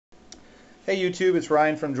Hey YouTube, it's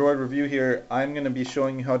Ryan from Droid Review here. I'm going to be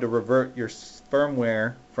showing you how to revert your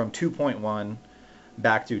firmware from 2.1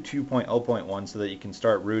 back to 2.0.1 so that you can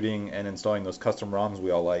start rooting and installing those custom ROMs we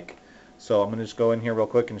all like. So I'm going to just go in here real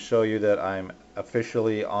quick and show you that I'm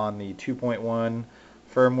officially on the 2.1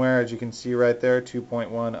 firmware. As you can see right there, 2.1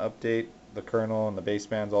 update. The kernel and the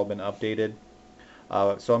baseband's all been updated.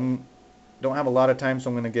 Don't have a lot of time, so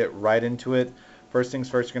I'm going to get right into it. First things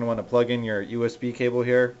first, you're going to want to plug in your USB cable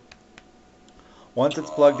here. Once it's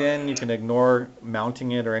plugged in, you can ignore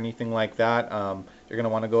mounting it or anything like that. You're going to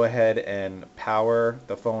want to go ahead and power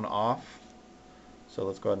the phone off. So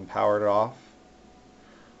let's go ahead and power it off.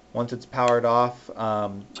 Once it's powered off,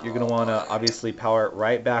 you're going to want to obviously power it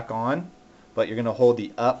right back on, but you're going to hold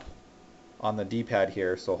the up on the D-pad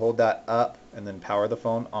here. So hold that up and then power the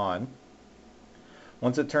phone on.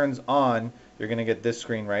 Once it turns on, you're going to get this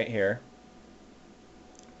screen right here.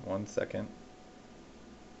 One second.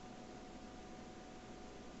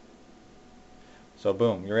 So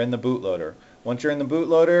boom, you're in the bootloader. Once you're in the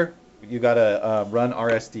bootloader, you gotta run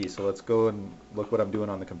RSD. So let's go and look what I'm doing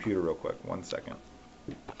on the computer real quick. One second.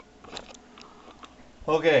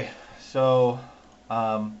 Okay, so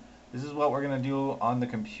this is what we're gonna do on the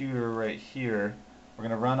computer right here. We're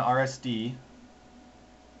gonna run RSD.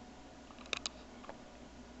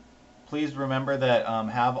 Please remember that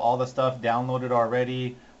have all the stuff downloaded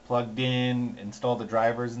already, plugged in, install the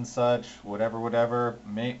drivers and such, whatever.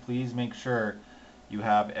 Please make sure you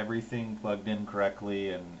have everything plugged in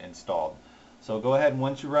correctly and installed. So go ahead and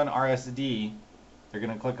once you run RSD, you're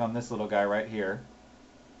going to click on this little guy right here.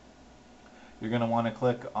 You're going to want to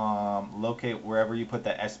click locate wherever you put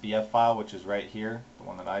the SBF file, which is right here, the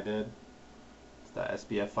one that I did. It's the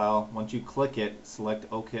SBF file. Once you click it, select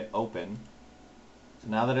OK, open. So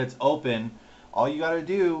now that it's open, all you got to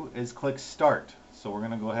do is click start. So we're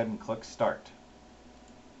going to go ahead and click start.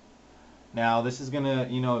 Now this is going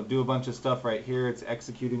to, do a bunch of stuff right here. It's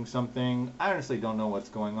executing something. I honestly don't know what's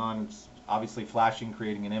going on. It's obviously flashing,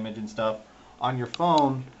 creating an image and stuff. On your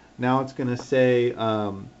phone, now it's going to say SW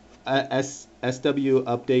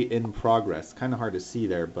update in progress. Kind of hard to see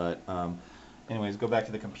there, but anyways, go back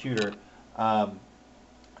to the computer.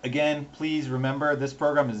 Again, please remember this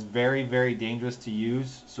program is very, very dangerous to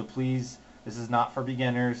use. So please, this is not for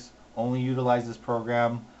beginners. Only utilize this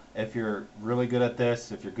program if you're really good at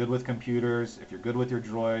this, if you're good with computers, if you're good with your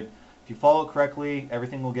Droid. If you follow it correctly,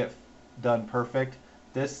 everything will get done perfect.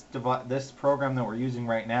 This program that we're using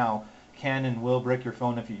right now can and will break your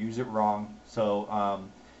phone if you use it wrong. So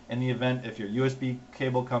in the event if your USB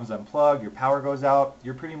cable comes unplugged, your power goes out,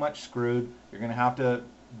 you're pretty much screwed. You're going to have to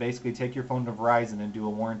basically take your phone to Verizon and do a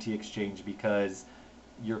warranty exchange because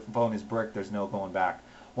your phone is bricked. There's no going back.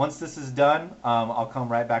 Once this is done, I'll come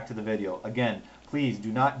right back to the video. Again, please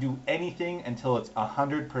do not do anything until it's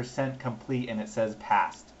 100% complete and it says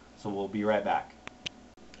passed. So we'll be right back.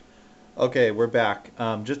 Okay, we're back.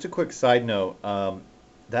 Just a quick side note.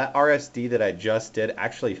 That RSD that I just did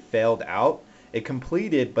actually failed out. It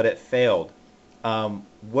completed, but it failed.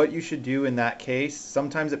 What you should do in that case,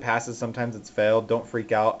 sometimes it passes, sometimes it's failed. Don't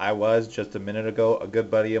freak out. I was just a minute ago. A good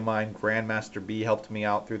buddy of mine, Grandmaster B, helped me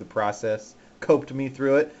out through the process, coped me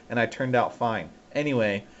through it, and I turned out fine.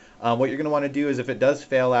 Anyway, what you're going to want to do is if it does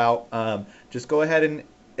fail out, just go ahead and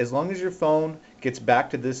as long as your phone gets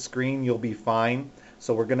back to this screen, you'll be fine.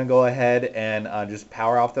 So we're going to go ahead and just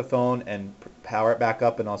power off the phone and power it back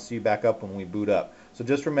up, and I'll see you back up when we boot up. So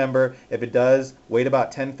just remember, if it does, wait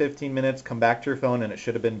about 10-15 minutes, come back to your phone, and it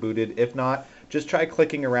should have been booted. If not, just try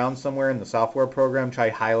clicking around somewhere in the software program, try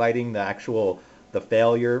highlighting the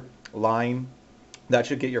failure line. That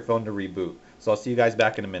should get your phone to reboot. So I'll see you guys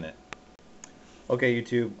back in a minute. Okay,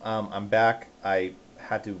 YouTube, I'm back. I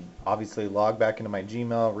had to obviously log back into my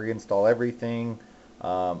Gmail, reinstall everything,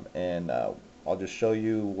 and I'll just show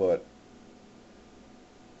you what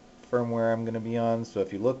firmware I'm going to be on. So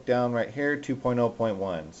if you look down right here,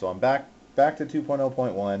 2.0.1. So I'm back to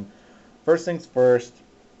 2.0.1. First things first,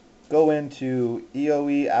 go into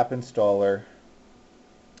youre app installer.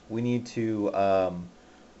 We need to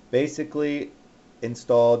basically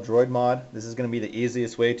install Droid mod. This is going to be the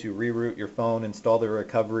easiest way to reroute your phone, install the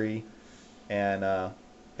recovery, and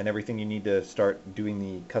everything you need to start doing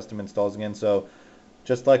the custom installs again. So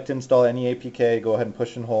just like to install any APK, go ahead and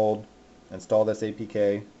push and hold, install this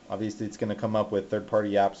APK. Obviously it's going to come up with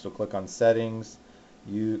third-party apps, so click on settings,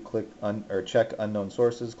 you click or check unknown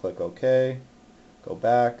sources, click OK, go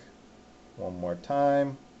back one more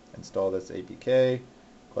time, install this APK,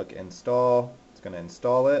 click install, it's going to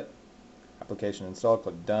install it, application install,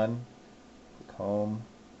 click done, click home,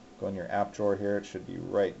 go in your app drawer here, it should be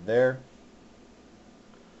right there.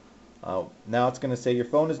 Now it's going to say your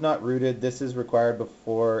phone is not rooted. This is required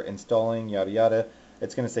before installing yada yada.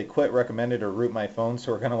 It's going to say quit recommended or root my phone,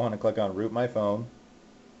 so we're going to want to click on root my phone.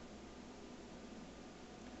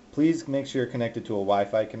 Please make sure you're connected to a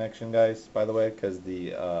Wi-Fi connection, guys, by the way, because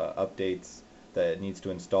the updates that it needs to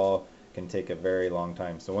install can take a very long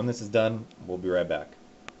time. So when this is done, we'll be right back.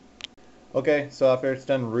 Okay, so after it's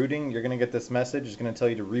done rooting, you're going to get this message. It's going to tell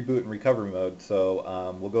you to reboot in recovery mode.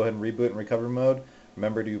 So we'll go ahead and reboot in recovery mode.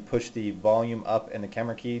 Remember to push the volume up and the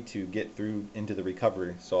camera key to get through into the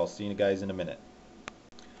recovery. So I'll see you guys in a minute.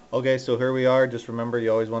 Okay, so here we are. Just remember,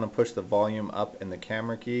 you always want to push the volume up and the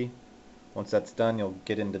camera key. Once that's done, you'll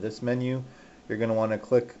get into this menu. You're going to want to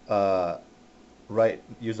click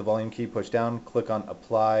use the volume key, push down, click on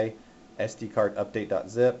apply SD card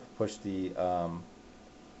update.zip, push the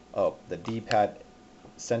D-pad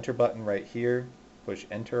center button right here, push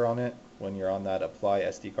enter on it when you're on that apply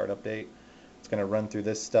SD card update. It's going to run through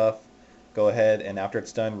this stuff. Go ahead and after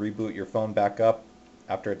it's done, reboot your phone back up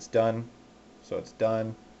after it's done. So it's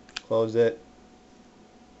done, close it,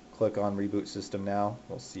 click on reboot system now.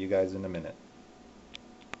 We'll see you guys in a minute.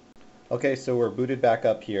 Okay, so we're booted back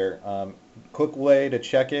up here. Quick way to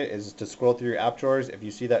check it is to scroll through your app drawers. If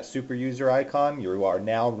you see that super user icon, you are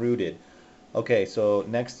now rooted. Okay, so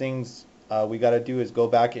next things we got to do is go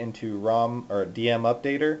back into ROM or DM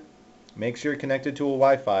updater. Make sure you're connected to a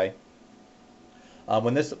Wi-Fi.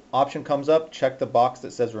 When this option comes up, check the box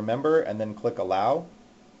that says remember and then click allow.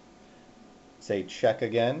 Say check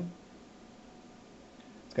again.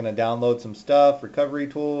 It's going to download some stuff, recovery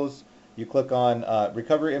tools. You click on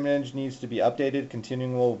recovery image needs to be updated,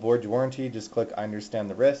 continuing will void your warranty. Just click I understand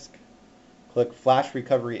the risk. Click flash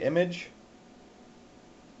recovery image.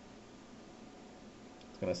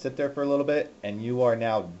 It's going to sit there for a little bit and you are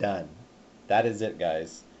now done. That is it,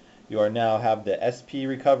 guys. You are now have the SP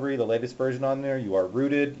recovery, the latest version on there. You are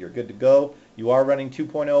rooted. You're good to go. You are running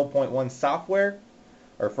 2.0.1 software,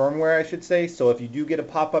 or firmware I should say. So if you do get a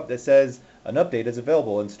pop-up that says an update is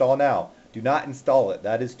available, install now. Do not install it.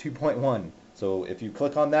 That is 2.1. So if you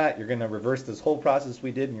click on that, you're going to reverse this whole process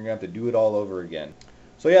we did and you're going to have to do it all over again.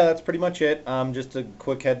 So yeah, that's pretty much it. Just a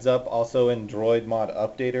quick heads up, also in Droid Mod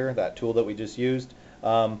Updater, that tool that we just used,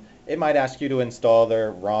 it might ask you to install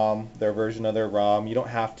their ROM, their version of their ROM. You don't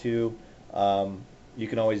have to. You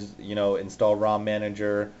can always, install ROM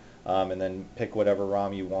Manager and then pick whatever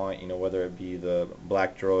ROM you want, whether it be the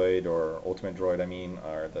Black Droid or Ultimate Droid,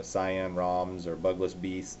 or the Cyan ROMs or Bugless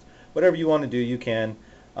Beast. Whatever you want to do, you can.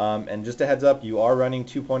 And just a heads up, you are running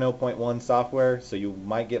 2.0.1 software, so you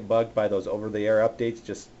might get bugged by those over-the-air updates.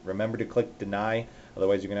 Just remember to click deny,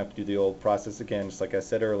 otherwise you're going to have to do the old process again, just like I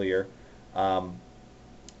said earlier.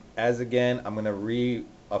 As again, I'm going to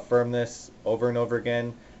reaffirm this over and over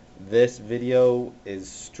again. This video is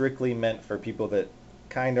strictly meant for people that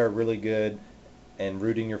kind of are really good and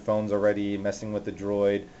rooting your phones already, messing with the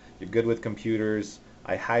Droid. You're good with computers.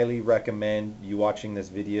 I highly recommend you watching this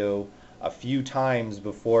video a few times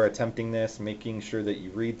before attempting this, making sure that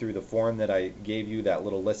you read through the form that I gave you, that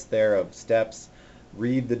little list there of steps.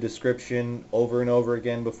 Read the description over and over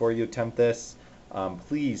again before you attempt this.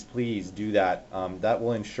 Please do that. That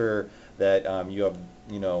will ensure that you have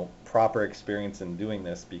proper experience in doing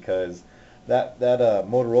this, because that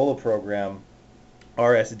Motorola program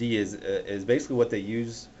RSD is basically what they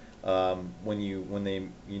use when they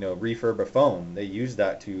refurb a phone. They use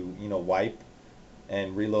that to wipe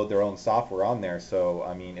and reload their own software on there. So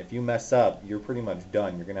I mean, if you mess up, you're pretty much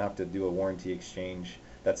done. You're gonna have to do a warranty exchange.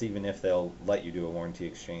 That's even if they'll let you do a warranty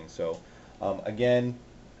exchange. So again,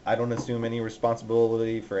 I don't assume any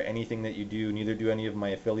responsibility for anything that you do, neither do any of my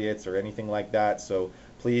affiliates or anything like that. So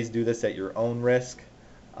please do this at your own risk.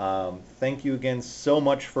 Thank you again so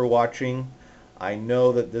much for watching. I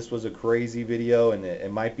know that this was a crazy video and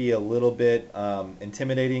it might be a little bit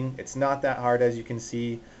intimidating. It's not that hard, as you can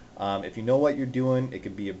see. If you know what you're doing, it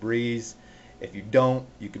could be a breeze. If you don't,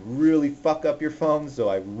 you could really fuck up your phone, so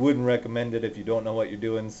I wouldn't recommend it if you don't know what you're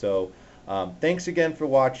doing. So thanks again for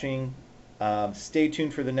watching. Stay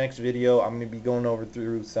tuned for the next video. I'm going to be going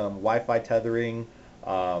through some Wi-Fi tethering,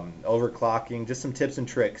 overclocking, just some tips and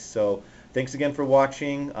tricks. So thanks again for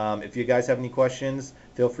watching. If you guys have any questions,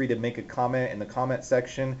 feel free to make a comment in the comment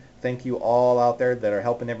section. Thank you all out there that are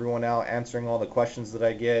helping everyone out, answering all the questions that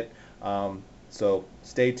I get. So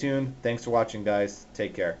stay tuned. Thanks for watching, guys.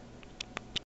 Take care.